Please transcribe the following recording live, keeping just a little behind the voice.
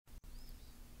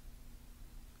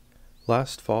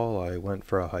Last fall I went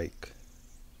for a hike.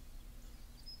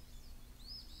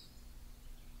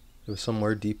 It was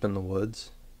somewhere deep in the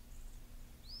woods.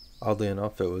 Oddly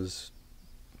enough, it was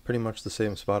pretty much the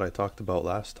same spot I talked about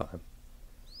last time,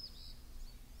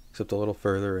 except a little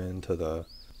further into the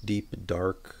deep,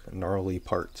 dark, gnarly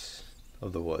parts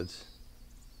of the woods.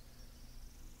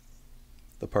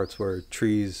 The parts where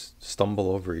trees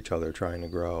stumble over each other trying to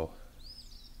grow,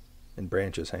 and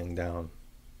branches hang down.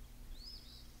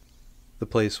 The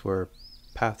place where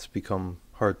paths become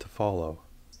hard to follow.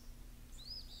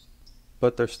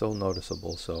 But they're still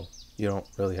noticeable, so you don't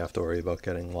really have to worry about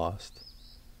getting lost.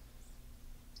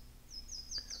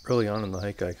 Early on in the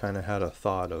hike, I kind of had a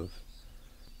thought of,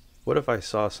 what if I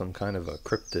saw some kind of a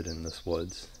cryptid in this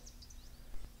woods?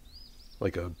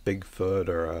 Like a Bigfoot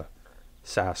or a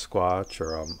Sasquatch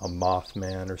or a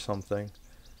Mothman or something.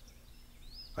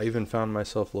 I even found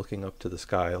myself looking up to the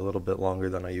sky a little bit longer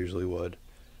than I usually would,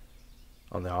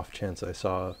 on the off chance I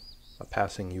saw a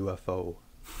passing UFO.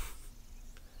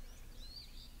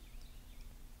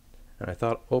 And I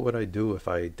thought, what would I do if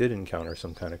I did encounter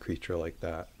some kind of creature like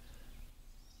that?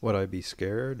 Would I be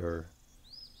scared, or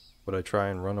would I try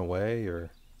and run away,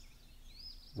 or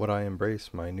would I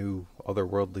embrace my new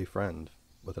otherworldly friend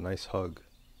with a nice hug?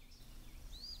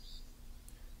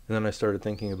 And then I started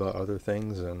thinking about other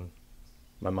things, and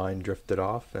my mind drifted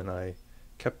off, and I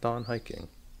kept on hiking.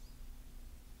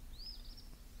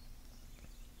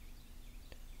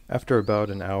 After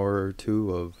about an hour or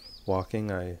two of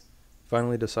walking, I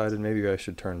finally decided maybe I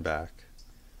should turn back.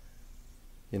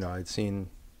 I'd seen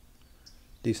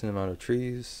a decent amount of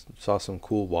trees, saw some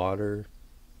cool water,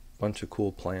 bunch of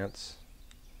cool plants.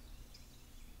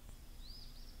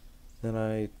 Then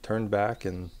I turned back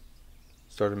and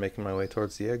started making my way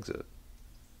towards the exit.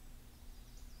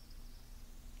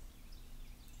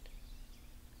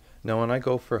 Now, when I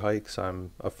go for hikes,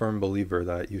 I'm a firm believer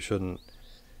that you shouldn't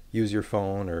use your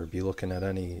phone or be looking at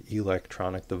any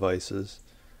electronic devices.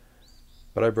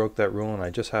 But I broke that rule, and I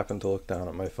just happened to look down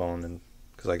at my phone, and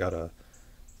because I got a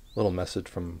little message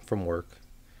from work.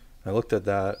 I looked at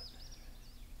that,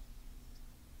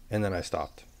 and then I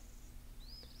stopped.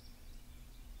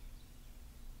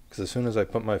 Because as soon as I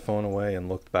put my phone away and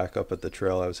looked back up at the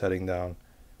trail I was heading down,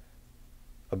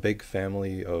 a big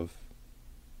family of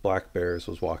black bears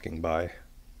was walking by.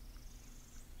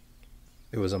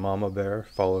 It was a mama bear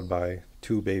followed by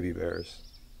two baby bears.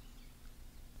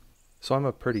 So I'm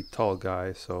a pretty tall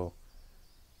guy, so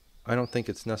I don't think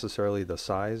it's necessarily the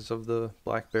size of the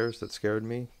black bears that scared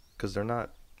me, because they're not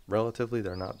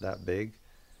that big.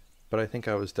 But I think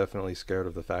I was definitely scared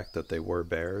of the fact that they were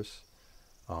bears.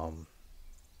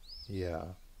 Yeah.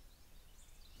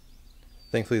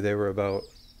 Thankfully they were about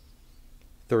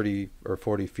 30 or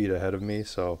 40 feet ahead of me,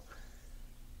 so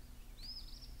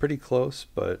pretty close,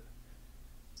 but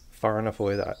far enough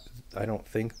away that I don't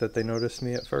think that they noticed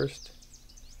me at first.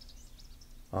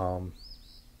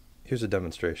 Here's a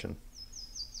demonstration.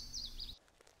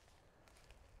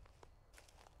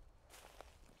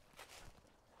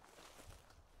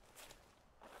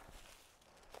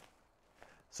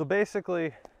 So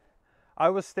basically, I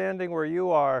was standing where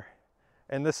you are,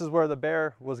 and this is where the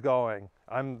bear was going.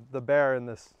 I'm the bear in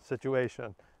this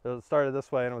situation. It started this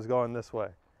way and it was going this way.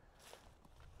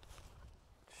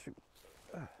 Shoot.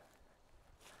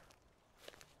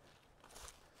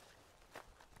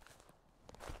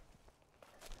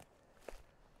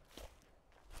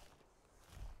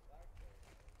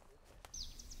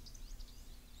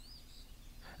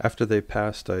 After they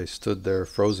passed, I stood there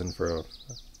frozen for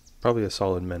probably a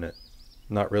solid minute,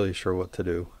 not really sure what to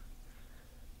do.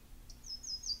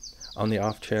 On the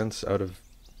off chance, out of,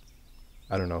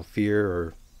 I don't know, fear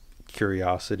or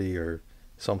curiosity or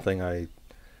something, I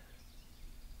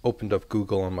opened up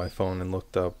Google on my phone and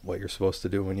looked up what you're supposed to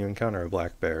do when you encounter a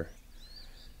black bear.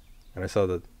 And I saw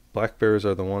that black bears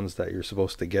are the ones that you're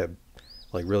supposed to get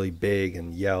like really big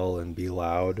and yell and be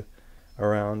loud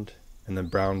around. And then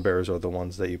brown bears are the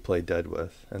ones that you play dead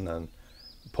with. And then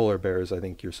polar bears, I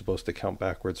think you're supposed to count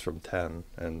backwards from 10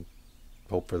 and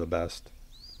hope for the best.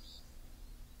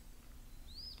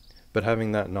 But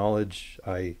having that knowledge,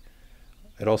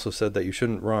 it also said that you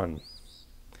shouldn't run.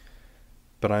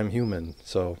 But I'm human,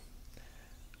 so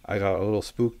I got a little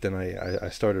spooked, and I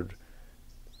started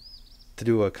to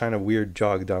do a kind of weird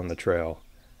jog down the trail.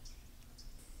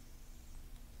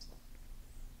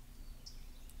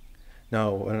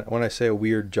 Now, when I say a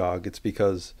weird jog, it's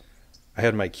because I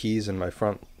had my keys in my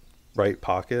front right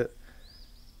pocket,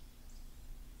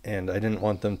 and I didn't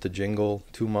want them to jingle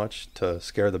too much to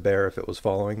scare the bear if it was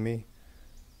following me.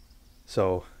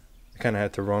 So I kind of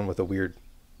had to run with a weird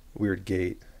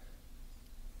gait.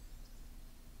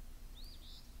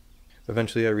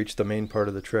 Eventually I reached the main part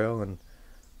of the trail, and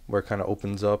where it kind of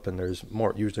opens up and there's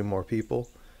usually more people.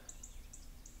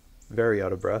 Very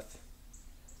out of breath.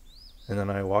 And then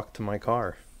I walked to my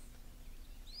car.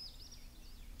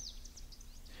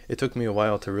 It took me a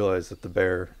while to realize that the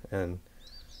bear, and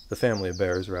the family of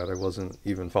bears rather, wasn't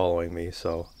even following me,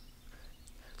 so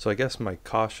I guess my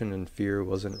caution and fear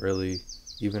wasn't really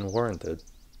even warranted.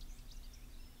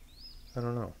 I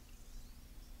don't know.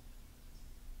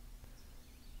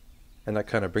 And that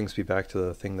kind of brings me back to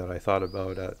the thing that I thought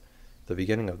about at the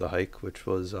beginning of the hike, which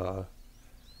was, what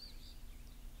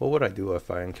would I do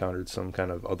if I encountered some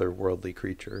kind of otherworldly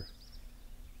creature?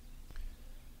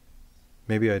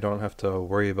 Maybe I don't have to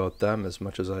worry about them as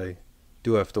much as I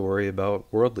do have to worry about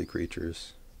worldly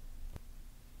creatures.